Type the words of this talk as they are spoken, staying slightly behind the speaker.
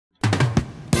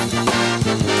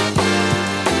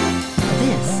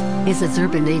is a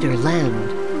Zerbinator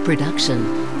Land production.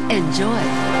 Enjoy.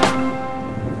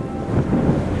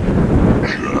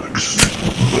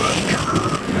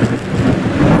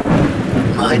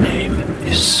 My name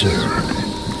is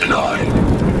Zerg, and I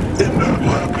am not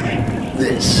happy.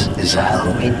 This is a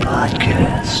Halloween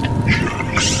podcast.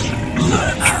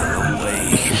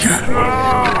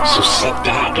 So sit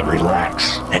down and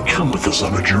relax, and come with us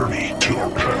on a journey to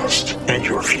our past and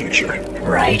your future.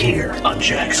 Right here On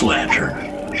Jack's Lantern.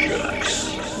 Jack's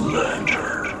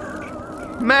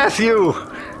Lantern. Matthew!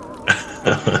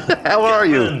 How are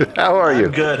you? How are you?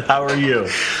 I'm good. How are you?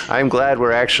 I'm glad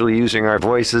we're actually using our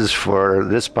voices for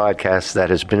this podcast that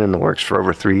has been in the works for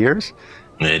over 3 years.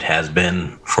 It has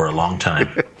been for a long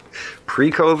time.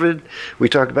 Pre-COVID, we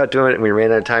talked about doing it and we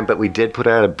ran out of time, but we did put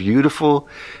out a beautiful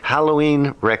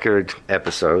Halloween record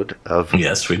episode of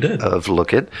Yes, we did. Of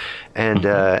Look It,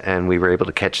 and we were able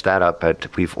to catch that up.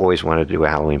 But we've always wanted to do a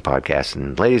Halloween podcast.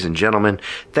 And ladies and gentlemen,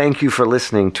 thank you for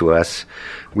listening to us.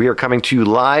 We are coming to you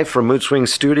live from Mood Swing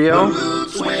Studio.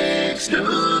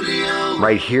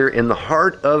 Right here in the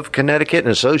heart of Connecticut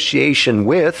in association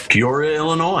with Peoria,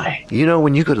 Illinois. You know,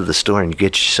 when you go to the store and you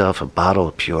get yourself a bottle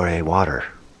of Peoria water,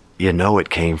 you know it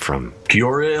came from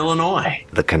Peoria, Illinois.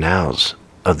 the canals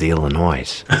of the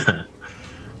Illinois.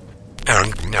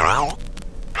 And now,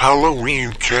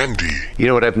 Halloween candy. You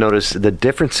know what I've noticed? The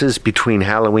differences between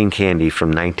Halloween candy from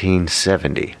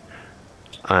 1970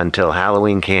 until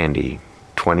Halloween candy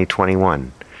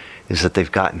 2021 is that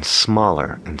they've gotten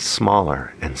smaller and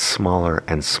smaller and smaller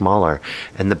and smaller,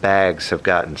 and the bags have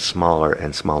gotten smaller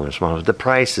and smaller and smaller. The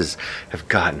prices have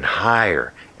gotten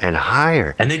higher and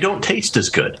higher. And they don't taste as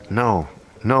good. No,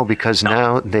 because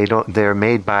now they're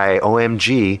made by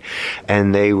OMG,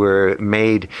 and they were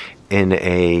made in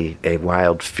a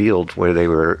wild field where they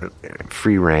were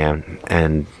free ran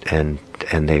and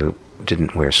they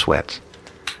didn't wear sweats.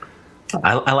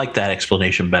 I like that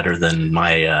explanation better than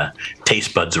my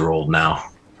taste buds are old now.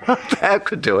 That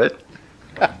could do it.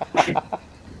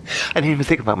 I didn't even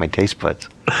think about my taste buds.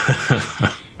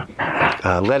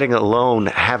 Letting alone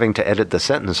having to edit the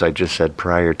sentence I just said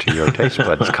prior to your taste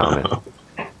buds comment.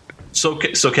 So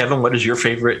Kevin, what is your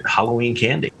favorite Halloween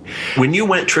candy? When you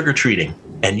went trick-or-treating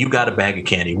and you got a bag of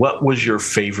candy, what was your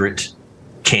favorite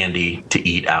candy to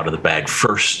eat out of the bag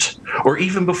first, or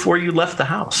even before you left the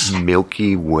house?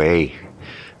 Milky Way.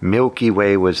 Milky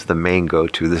Way was the main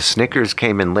go-to. The Snickers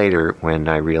came in later when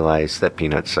I realized that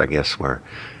peanuts, I guess, were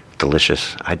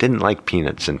delicious. I didn't like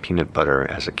peanuts and peanut butter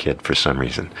as a kid for some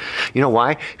reason. You know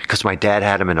why? Because my dad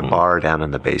had them in a bar down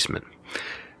in the basement.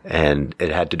 And it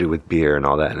had to do with beer and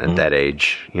all that. And at that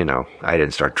age, you know, I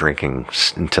didn't start drinking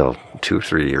until 2 or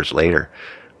 3 years later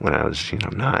when I was,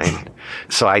 9.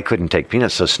 So I couldn't take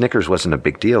peanuts. So Snickers wasn't a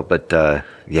big deal. But,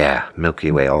 yeah,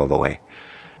 Milky Way all the way.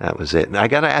 That was it. And I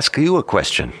got to ask you a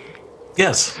question.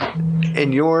 Yes.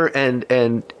 In your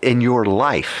in your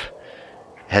life,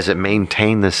 has it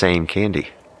maintained the same candy,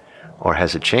 or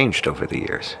has it changed over the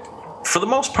years? For the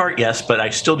most part, yes, but I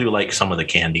still do like some of the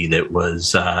candy that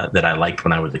was that I liked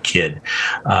when I was a kid.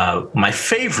 My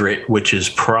favorite, which is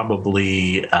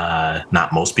probably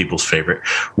not most people's favorite,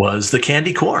 was the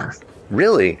candy corn.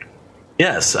 Really?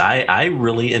 Yes, I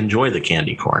really enjoy the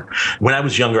candy corn. When I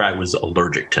was younger, I was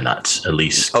allergic to nuts. At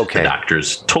least the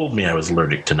doctors told me I was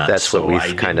allergic to nuts. That's what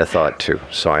we've kind of thought too,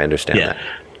 so I understand that.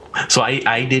 So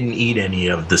I didn't eat any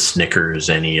of the Snickers,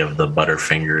 any of the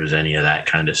Butterfingers, any of that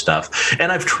kind of stuff.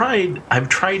 And I've tried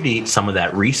to eat some of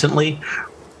that recently,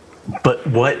 but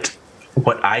what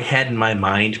I had in my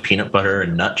mind peanut butter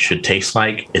and nuts should taste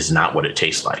like is not what it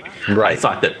tastes like. Right.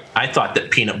 I thought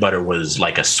that peanut butter was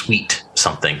like a sweet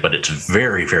something, but it's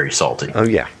very, very salty. Oh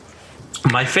yeah.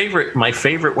 My favorite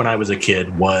when I was a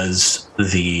kid was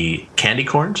the candy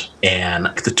corns and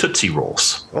the Tootsie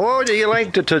Rolls. Oh, do you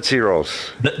like the Tootsie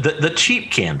Rolls? The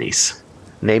cheap candies.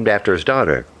 Named after his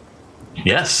daughter.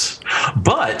 Yes.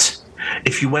 But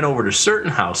if you went over to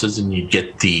certain houses and you'd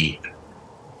get the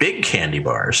big candy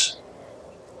bars,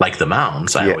 like the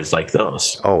Mounds, I always like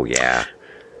those. Oh, yeah.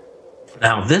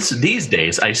 Now, these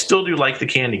days, I still do like the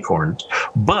candy corns,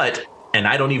 and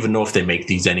I don't even know if they make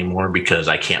these anymore because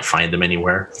I can't find them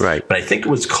anywhere. Right. But I think it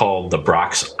was called the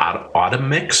Brock's Autumn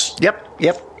Mix. Yep.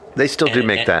 They still do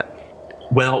make that.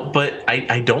 Well, but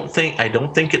I don't think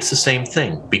it's the same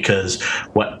thing, because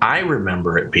what I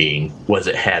remember it being was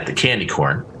it had the candy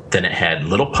corn, then it had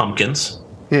little pumpkins,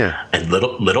 and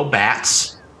little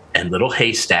bats and little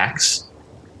haystacks.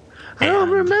 I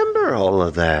don't remember all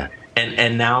of that.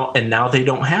 And now they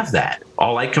don't have that.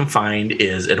 All I can find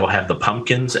is it'll have the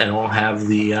pumpkins and it'll have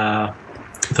the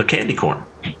candy corn.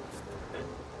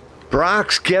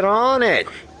 Brock's, get on it.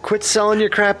 quit selling your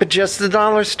crap at just the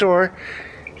dollar store.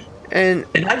 And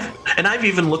I've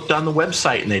even looked on the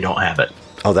website and they don't have it.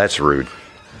 Oh, that's rude.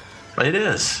 It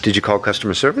is. Did you call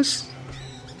customer service?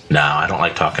 No, I don't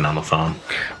like talking on the phone.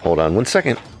 Hold on 1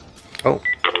 second. Oh.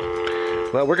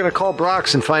 Well, we're going to call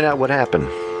Brock's and find out what happened.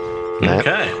 Matt,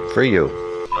 Okay. for you.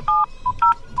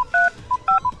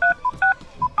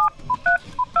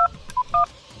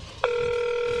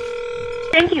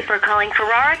 Thank you for calling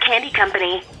Ferrara Candy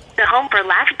Company, the home for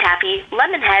Laffy Taffy,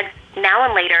 Lemonhead, Now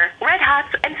and Later, Red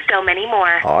Hots, and so many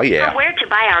more. Oh, yeah. For where to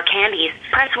buy our candies,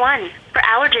 press 1. For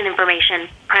allergen information,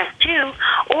 press 2.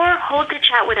 Or hold to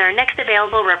chat with our next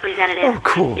available representative. Oh,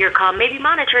 cool. Your call may be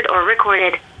monitored or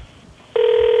recorded.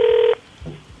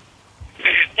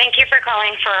 Thank you for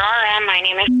calling Ferrara. My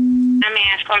name is... May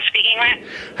I ask who I'm speaking with?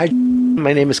 Hi,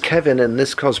 my name is Kevin, and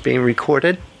this call's being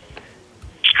recorded.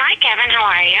 Hi, Kevin. How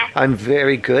are you? I'm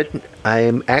very good. I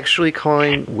am actually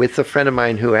calling with a friend of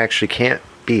mine who actually can't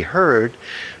be heard,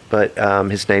 but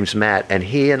his name's Matt, and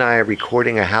he and I are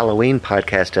recording a Halloween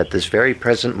podcast at this very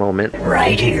present moment.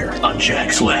 Right here. On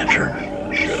Jack's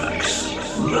Lantern. Jack's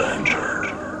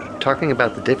Lantern. Talking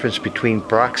about the difference between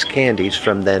Brock's candies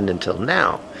from then until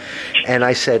now. And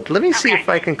I said, let me see if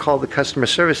I can call the customer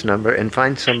service number and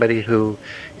find somebody who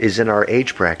is in our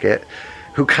age bracket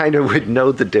who kind of would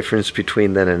know the difference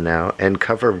between then and now and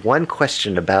cover one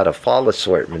question about a fall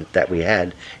assortment that we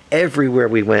had everywhere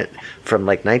we went from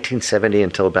like 1970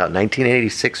 until about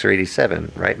 1986 or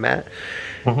 87, right, Matt?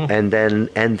 Mm-hmm.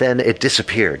 And then it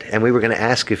disappeared. And we were going to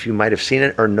ask if you might have seen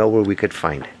it or know where we could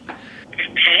find it.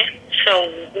 Okay. So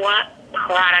what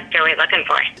product are we looking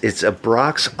for? It's a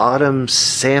Brock's Autumn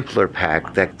Sampler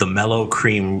Pack. The Mellow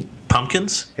Cream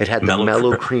Pumpkins? It had the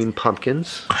Mellow Cream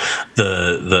Pumpkins.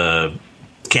 The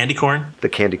candy corn? The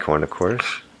candy corn, of course.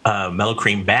 Mellow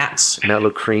Cream Bats. Mellow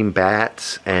Cream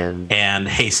Bats and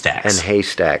Haystacks.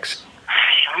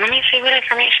 Let me see what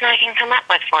information I can come up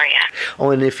with for you.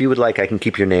 Oh, and if you would like, I can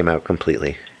keep your name out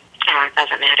completely. Oh, it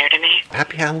doesn't matter to me.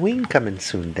 Happy Halloween coming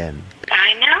soon, then.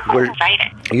 I know. I'm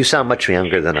excited. You sound much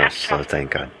younger than us, so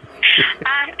thank God.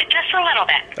 Just a little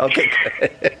bit. Okay,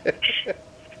 good.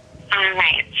 All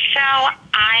right. So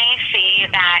I see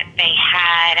that they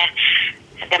had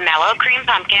the Mellow Cream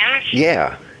Pumpkins.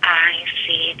 Yeah. I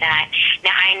see that.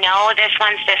 Now, I know this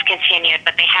one's discontinued,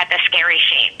 but they had the Scary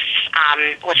Shapes,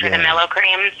 which were the Mellow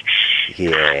Creams.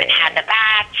 Yeah. It had the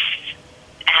bats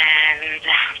and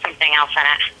something else in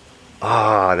it.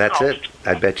 Oh, that's it.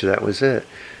 I bet you that was it.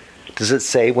 Does it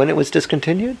say when it was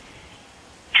discontinued?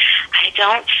 I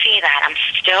don't see that. I'm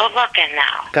still looking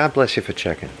now. God bless you for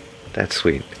checking. That's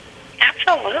sweet.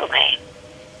 Absolutely.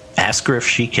 Ask her if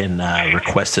she can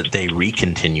request that they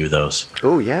recontinue those.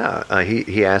 Oh, yeah.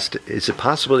 He asked, is it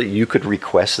possible that you could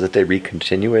request that they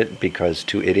recontinue it because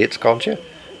two idiots called you?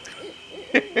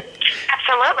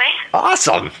 Absolutely.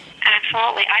 Awesome.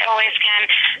 Absolutely. I always can.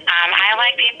 I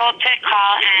like people to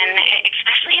call, and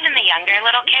especially even the younger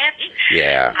little kids.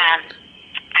 Yeah. I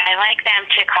like them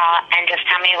to call and just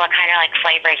tell me what kind of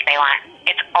flavors they want.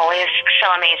 It's always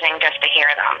so amazing just to hear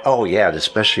them. Oh, yeah,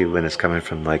 especially when it's coming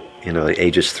from,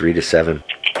 ages 3 to 7.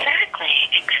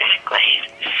 Exactly.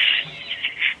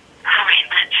 All right,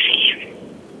 let's see.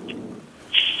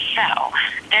 So,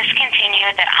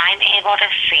 discontinued that I'm able to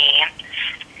see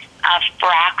of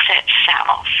Brock's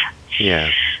itself.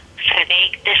 Yeah. So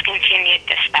they discontinued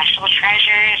the Special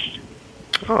Treasures,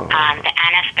 Oh. the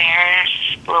Annis Bears,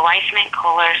 Blue Ice Mint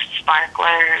Coolers,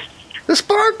 Sparklers, The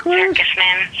Sparklers! Circus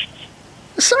Mints.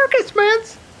 The Circus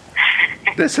Mints!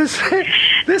 This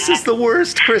is the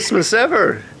worst Christmas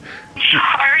ever.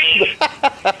 Sorry.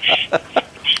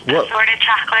 What? Assorted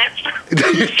chocolates.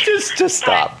 Just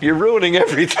stop. You're ruining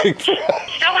everything for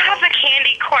us. Still have a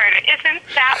candy corn. Isn't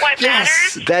that what Yes,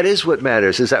 matters? that is what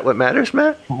matters. Is that what matters,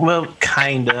 Matt? Well,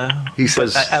 kinda. He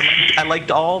says- But I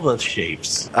liked all the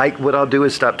shapes. What I'll do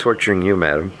is stop torturing you,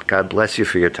 madam. God bless you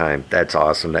for your time. That's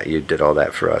awesome that you did all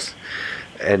that for us.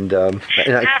 And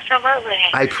Absolutely.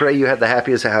 I pray you have the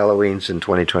happiest of Halloweens in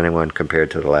 2021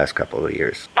 compared to the last couple of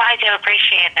years. Well, I do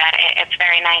appreciate that. It's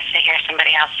very nice to hear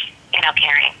somebody else,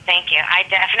 caring. Thank you. I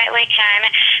definitely can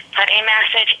put a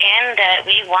message in that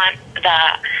we want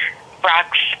the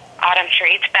Brock's Autumn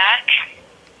Treats back.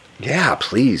 Yeah,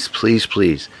 please.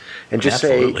 And just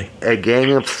Absolutely. say a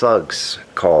gang of thugs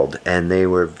called, and they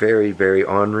were very, very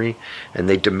ornery, and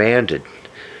they demanded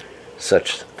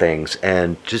such things.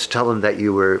 And just tell them that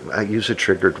you were, use a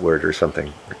triggered word or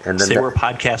something. And then Say we're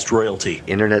podcast royalty.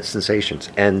 Internet sensations.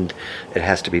 And it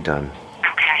has to be done.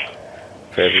 Okay.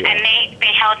 For everyone. And they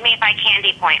held me by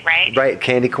Candy Point, right? Right,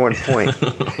 Candy Corn Point.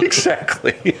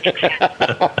 Exactly. All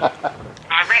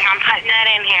right, I'm putting that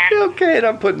in here. here. Okay, and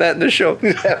I'm putting that in the show.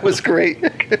 That was great.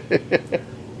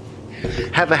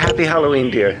 Have a happy Halloween,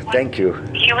 dear. Thank you.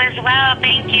 You as well.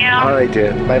 Thank you. All right,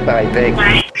 dear. Bye-bye. Thanks.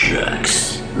 Bye.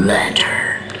 Jack's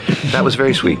Lantern. That was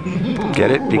very sweet. Get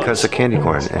it? Because of candy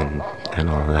corn and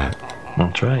all of that.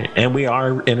 That's right. And we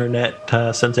are internet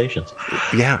sensations.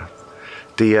 Yeah.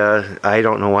 I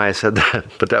don't know why I said that,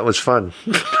 but that was fun.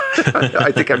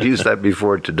 I think I've used that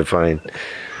before to define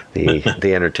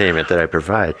the entertainment that I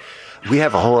provide. We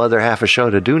have a whole other half a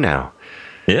show to do now.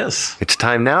 Yes. It's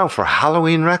time now for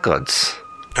Halloween Records.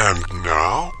 And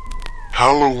now,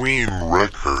 Halloween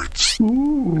Records.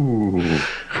 Ooh.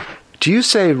 Do you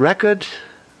say record,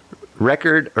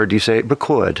 or do you say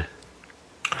record?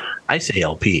 I say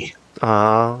LP.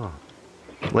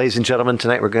 Ladies and gentlemen,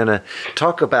 tonight we're going to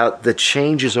talk about the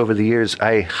changes over the years.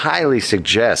 I highly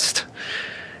suggest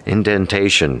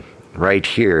indentation right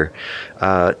here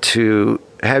to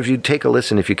have you take a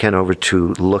listen, if you can, over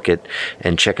to Look It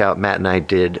and check out. Matt and I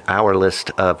did our list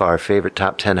of our favorite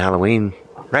top 10 Halloween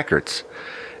records,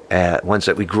 ones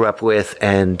that we grew up with,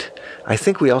 and I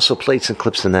think we also played some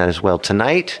clips in that as well.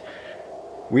 Tonight,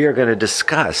 we are going to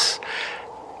discuss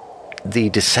the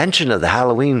dissension of the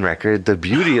Halloween record, the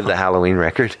beauty of the Halloween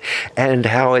record, and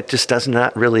how it just does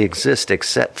not really exist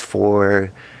except for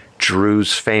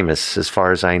Drew's Famous. As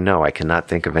far as I know, I cannot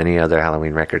think of any other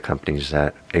Halloween record companies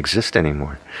that exist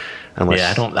anymore.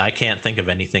 I can't think of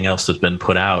anything else that's been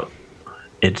put out.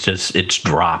 It's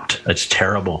dropped. It's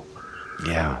terrible.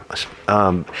 Yeah.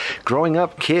 Growing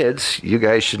up, kids, you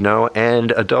guys should know,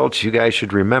 and adults, you guys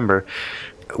should remember,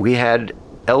 we had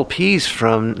LPs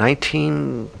from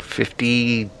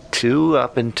 1952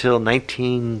 up until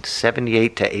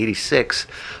 1978 to 86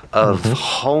 of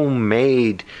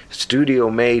homemade,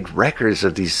 studio-made records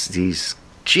of these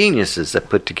geniuses that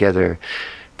put together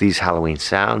these Halloween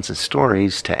sounds and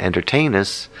stories to entertain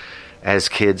us as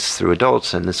kids through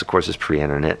adults. And this, of course, is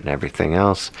pre-internet and everything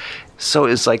else. So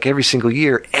it's like every single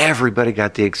year, everybody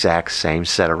got the exact same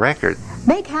set of records.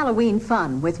 Make Halloween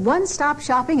fun with one-stop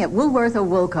shopping at Woolworth or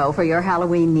Woolco for your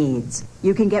Halloween needs.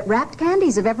 You can get wrapped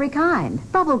candies of every kind,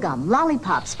 bubblegum,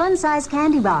 lollipops, fun-sized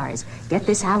candy bars. Get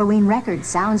this Halloween record,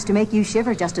 sounds to make you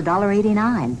shiver, just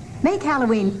 $1.89. Make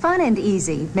Halloween fun and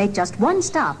easy. Make just one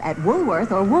stop at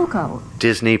Woolworth or Woolco.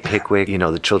 Disney, Pickwick,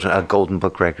 the children, Golden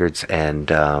Book Records, and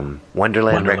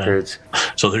Wonderland Records.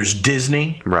 So there's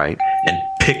Disney, right, and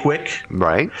Pickwick,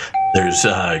 right. There's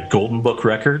Golden Book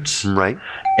Records, right,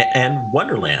 and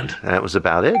Wonderland. That was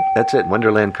about it. That's it.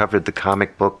 Wonderland covered the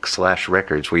comic book /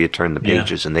 records where you turn the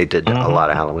pages, and they did a lot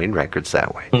of Halloween records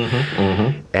that way.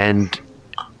 And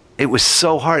it was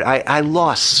so hard. I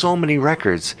lost so many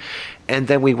records. And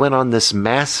then we went on this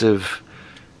massive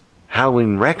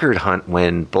Halloween record hunt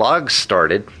when blogs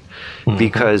started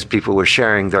because people were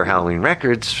sharing their Halloween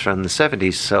records from the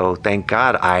 70s. So thank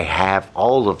God I have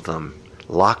all of them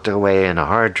locked away in a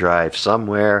hard drive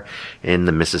somewhere in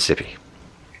the Mississippi.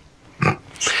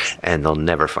 And they'll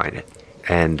never find it.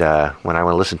 And when I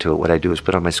want to listen to it, what I do is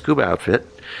put on my scuba outfit.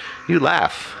 You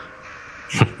laugh.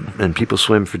 And people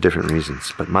swim for different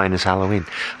reasons, but mine is Halloween.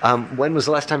 When was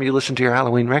the last time you listened to your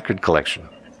Halloween record collection?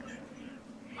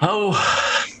 Oh,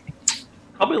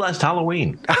 probably last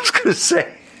Halloween. I was going to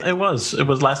say. It was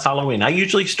last Halloween. I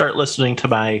usually start listening to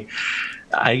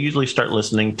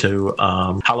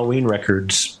Halloween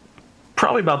records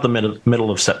probably about the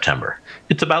middle of September.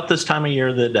 It's about this time of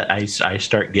year that I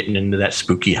start getting into that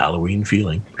spooky Halloween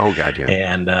feeling. Oh God, yeah.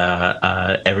 And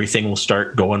everything will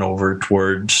start going over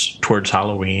towards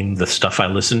Halloween. The stuff I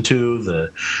listen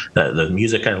to, the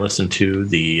music I listen to,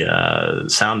 the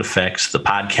sound effects, the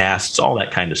podcasts, all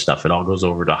that kind of stuff. It all goes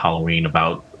over to Halloween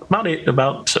about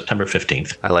September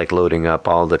 15th. I like loading up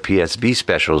all the PSB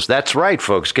specials. That's right,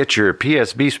 folks. Get your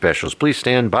PSB specials. Please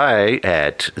stand by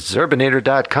at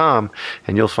Zerbinator.com,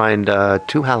 and you'll find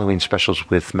 2 Halloween specials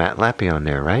with Matt Lappy on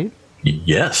there, right?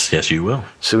 Yes, you will.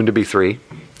 Soon to be 3.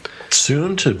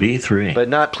 Soon to be 3. But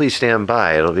not Please Stand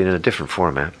By. It'll be in a different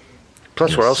format.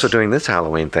 Plus, We're also doing this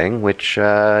Halloween thing, which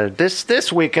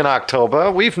this week in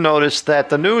October, we've noticed that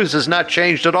the news has not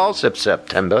changed at all since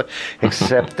September,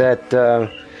 except that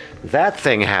that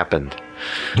thing happened.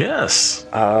 Yes.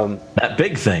 That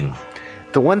big thing.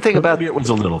 The one thing about... Maybe it was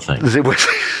a little thing.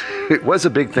 It was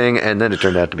a big thing, and then it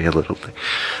turned out to be a little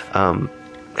thing.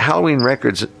 Halloween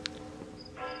records,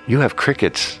 you have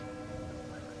crickets.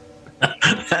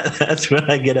 That's when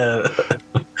I get a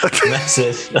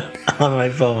message on my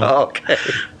phone. Okay.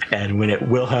 And when it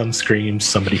Wilhelm screams,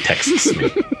 somebody texts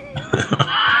me.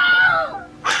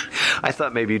 I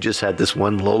thought maybe you just had this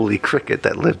one lowly cricket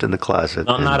that lived in the closet.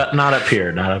 No, not up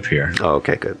here. Not up here. Oh,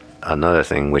 okay, good. another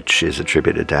thing which is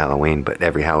attributed to Halloween, but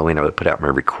every Halloween I would put out my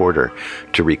recorder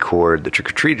to record the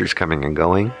trick-or-treaters coming and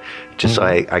going, just so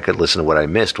I could listen to what I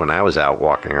missed when I was out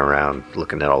walking around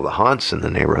looking at all the haunts in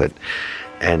the neighborhood.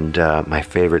 And my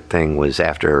favorite thing was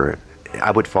after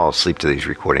I would fall asleep to these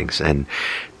recordings, and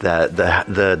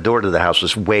the door to the house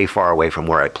was way far away from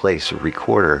where I placed a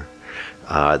recorder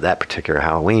that particular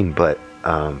Halloween, but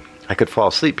I could fall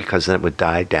asleep because then it would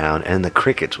die down and the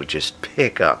crickets would just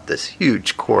pick up this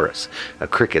huge chorus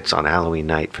of crickets on Halloween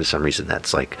night. For some reason,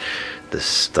 that's like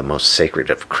the most sacred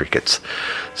of crickets.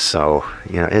 So,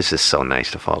 it's just so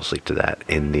nice to fall asleep to that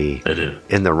in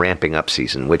the ramping up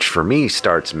season, which for me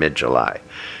starts mid-July.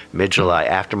 Mid-July,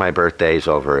 after my birthday's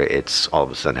over, it's all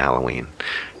of a sudden Halloween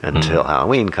until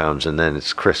Halloween comes, and then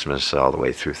it's Christmas all the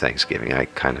way through Thanksgiving. I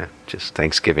kind of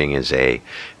Thanksgiving is a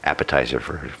appetizer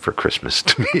for Christmas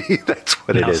to me. That's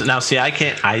what it is. Now, see,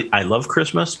 I love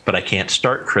Christmas, but I can't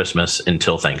start Christmas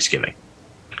until Thanksgiving.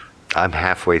 I'm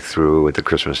halfway through with the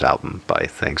Christmas album by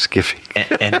Thanksgiving.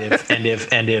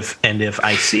 and if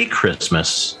I see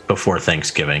Christmas before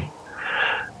Thanksgiving,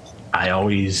 I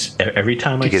always, every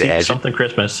time I see something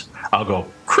Christmas, I'll go,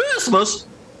 Christmas,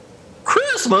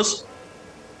 because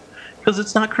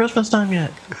it's not Christmas time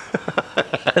yet.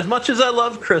 As much as I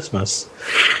love Christmas.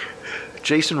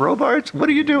 Jason Robards, what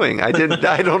are you doing? I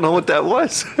don't know what that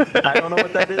was. I don't know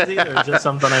what that is either. It's just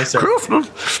something I said.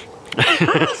 Christmas.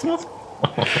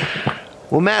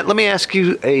 Well, Matt, let me ask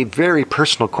you a very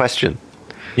personal question.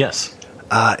 Yes.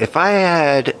 If I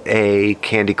had a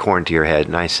candy corn to your head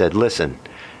and I said, listen,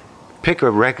 pick a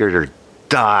record or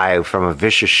die from a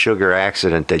vicious sugar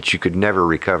accident that you could never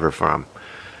recover from,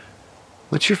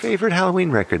 what's your favorite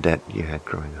Halloween record that you had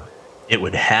growing up? It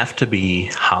would have to be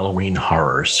Halloween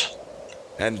Horrors.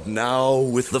 And now,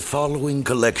 with the following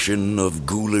collection of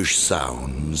ghoulish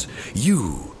sounds,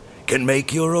 you can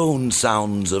make your own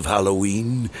sounds of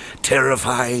Halloween,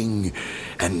 terrifying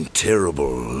and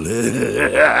terrible.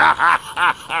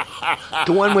 The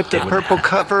one with the purple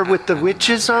cover with the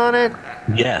witches on it?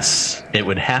 Yes, it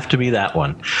would have to be that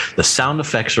one. The sound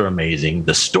effects are amazing.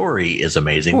 The story is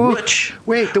amazing.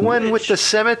 Wait, the one with the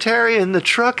cemetery and the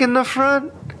truck in the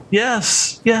front?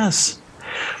 Yes.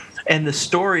 And the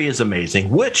story is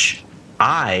amazing, which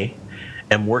I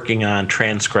am working on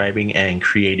transcribing and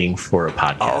creating for a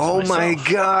podcast. Oh myself. My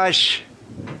gosh.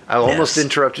 I almost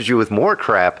interrupted you with more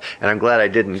crap, and I'm glad I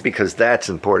didn't, because that's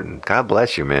important. God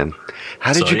bless you, man.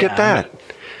 How did you get that?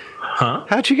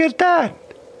 How'd you get that?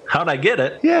 How'd I get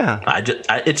it? Yeah.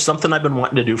 It's something I've been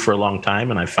wanting to do for a long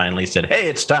time, and I finally said, hey,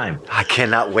 it's time. I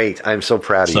cannot wait. I'm so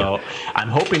proud of you. So I'm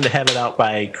hoping to have it out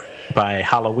by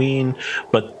Halloween,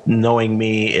 but knowing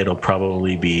me, it'll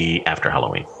probably be after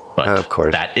Halloween. But of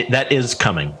course. That is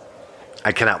coming.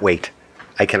 I cannot wait.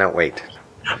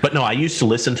 But no, I used to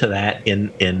listen to that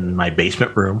in my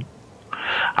basement room.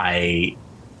 I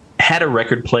had a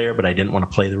record player, but I didn't want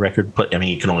to play the record. I mean,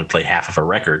 you can only play half of a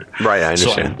record. Right, I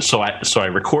understand. So I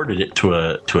recorded it to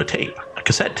a tape, a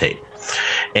cassette tape.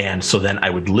 And so then I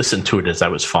would listen to it as I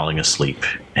was falling asleep.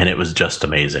 And it was just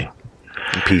amazing.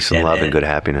 Peace and love and good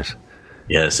happiness.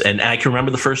 Yes, and I can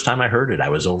remember the first time I heard it. I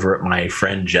was over at my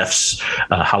friend Jeff's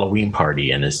Halloween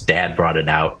party, and his dad brought it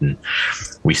out, and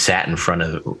we sat in front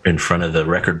of the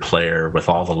record player with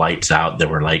all the lights out. There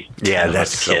were like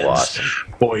that's so kids, awesome,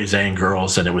 boys and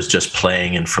girls, and it was just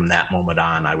playing. And from that moment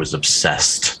on, I was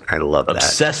obsessed. I love that.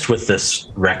 Obsessed with this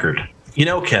record. You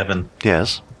know, Kevin.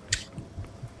 Yes.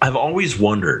 I've always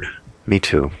wondered. Me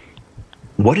too.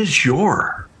 What is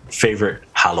your favorite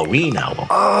Halloween album?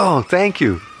 Oh, thank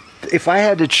you. If I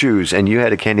had to choose and you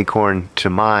had a candy corn to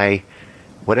my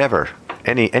whatever,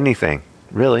 anything,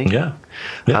 really? Yeah.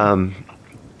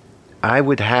 I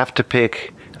would have to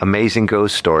pick Amazing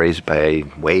Ghost Stories by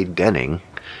Wade Denning.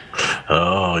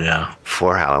 Oh, yeah.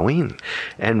 For Halloween.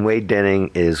 And Wade Denning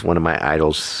is one of my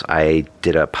idols. I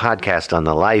did a podcast on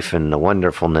the life and the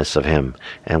wonderfulness of him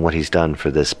and what he's done for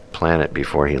this planet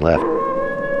before he left.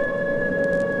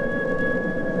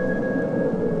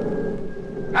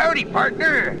 Howdy,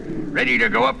 partner. Ready to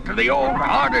go up to the old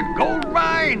haunted gold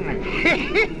mine?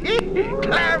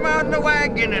 Climb on the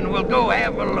wagon and we'll go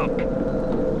have a look.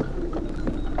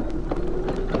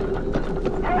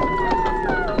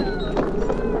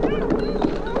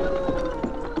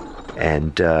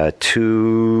 And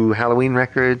 2 Halloween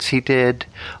records he did,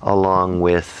 along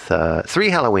with 3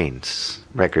 Halloweens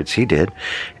records he did,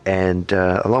 and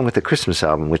along with the Christmas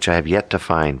album, which I have yet to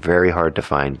find, very hard to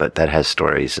find, but that has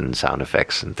stories and sound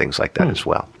effects and things like that as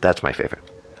well. That's my favorite.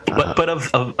 But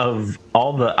of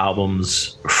all the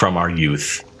albums from our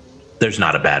youth, there's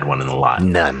not a bad one in the lot.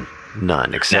 None,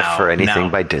 except for anything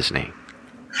by Disney.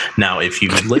 Now, if you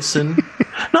listen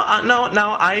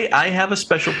No. I have a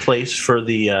special place for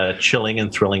the chilling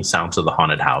and thrilling sounds of the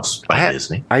haunted house by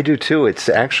Disney. I do too. It's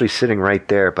actually sitting right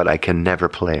there, but I can never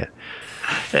play it.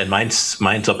 And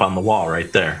mine's up on the wall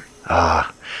right there.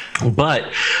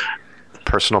 But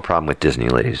personal problem with Disney,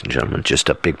 ladies and gentlemen, just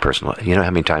a big personal. You know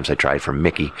how many times I tried for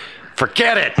Mickey?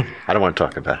 Forget it. I don't want to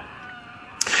talk about it.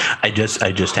 I just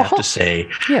have to say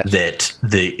that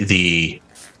the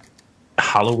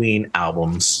Halloween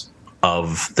albums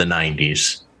of the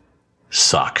 90s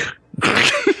suck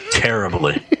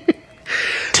terribly.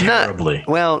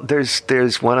 Well,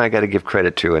 there's one I got to give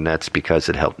credit to, and that's because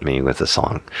it helped me with a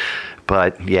song.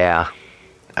 But yeah,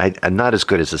 I'm not as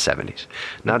good as the 70s.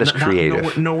 Not as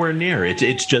creative. Nowhere near.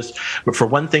 It's just, but for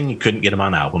one thing, you couldn't get them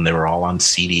on album. They were all on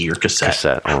CD or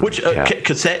cassette.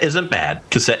 Cassette isn't bad.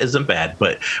 Cassette isn't bad.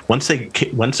 But once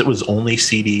it was only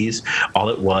CDs, all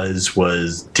it was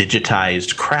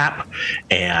digitized crap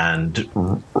and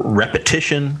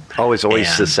repetition. Always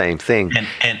the same thing.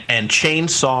 And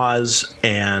chainsaws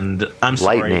and I'm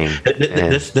sorry. Lightning.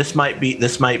 This might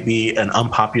be an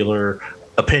unpopular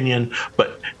opinion,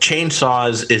 but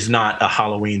chainsaws is not a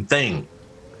Halloween thing.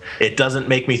 It doesn't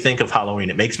make me think of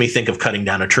Halloween. It makes me think of cutting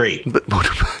down a tree. But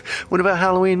what about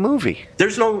Halloween movie?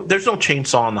 There's no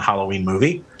chainsaw in the Halloween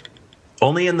movie.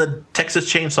 Only in the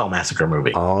Texas Chainsaw Massacre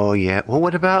movie. Oh yeah. Well,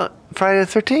 what about Friday the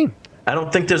 13th? I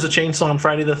don't think there's a chainsaw on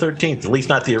Friday the 13th. At least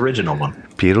not the original one.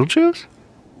 Beetlejuice?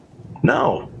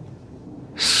 No.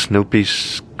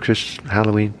 Snoopy's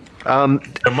Halloween.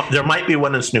 There might be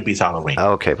one in Snoopy's Halloween.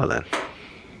 Okay, well then.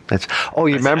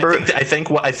 You remember? I think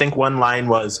one line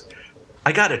was,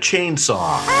 "I got a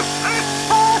chainsaw."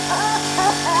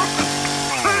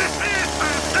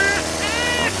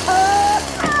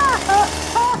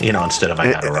 Instead of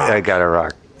 "I got a rock." I got a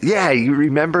rock. Yeah, you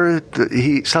remember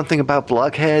something about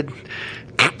blockhead?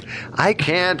 I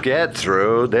can't get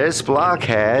through this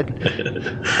blockhead.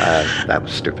 That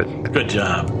was stupid. Good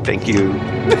job. Thank you.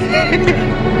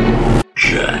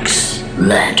 Jack's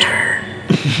Lantern.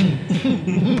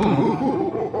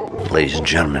 Ladies and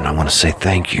gentlemen, I want to say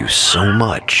thank you so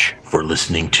much for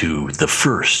listening to the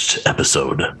first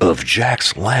episode of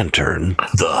Jack's Lantern,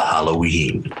 the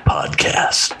Halloween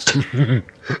podcast.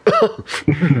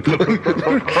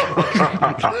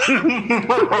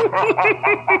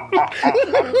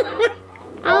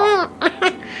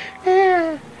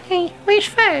 Hey, where's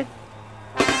Fred?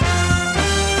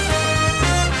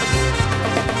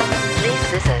 Please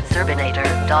visit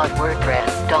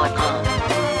Zerbinator.wordpress.com.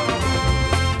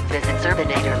 Visit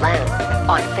Zerbinatorland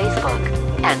on Facebook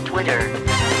and Twitter.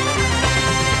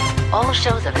 All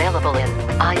shows available in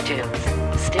iTunes,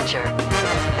 Stitcher,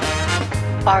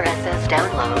 RSS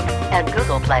download, and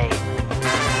Google Play.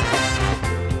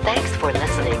 Thanks for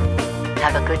listening.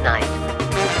 Have a good night.